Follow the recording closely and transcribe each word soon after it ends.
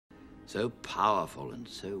So powerful and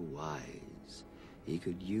so wise, he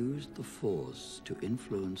could use the Force to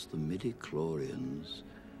influence the midi-chlorians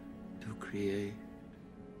to create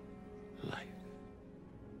life.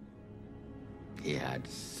 He had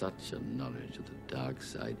such a knowledge of the dark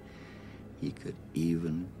side, he could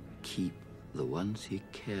even keep the ones he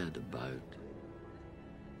cared about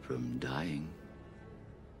from dying.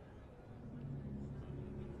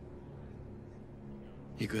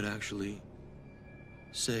 He could actually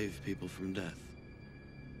save people from death.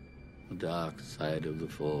 The dark side of the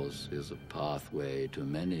Force is a pathway to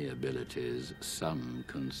many abilities some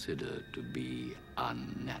consider to be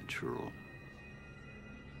unnatural.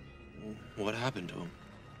 What happened to him?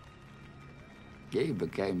 He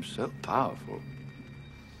became so powerful.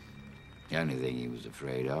 The only thing he was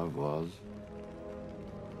afraid of was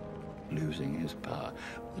losing his power,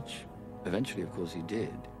 which eventually, of course, he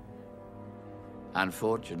did.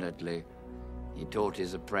 Unfortunately, he taught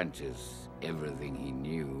his apprentice everything he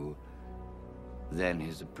knew. Then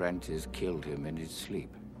his apprentice killed him in his sleep.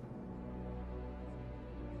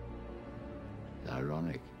 It's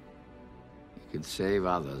ironic. He could save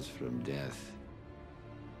others from death,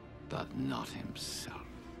 but not himself.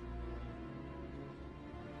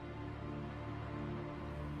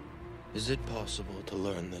 Is it possible to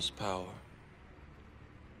learn this power?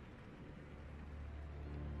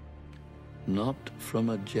 Not from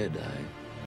a Jedi.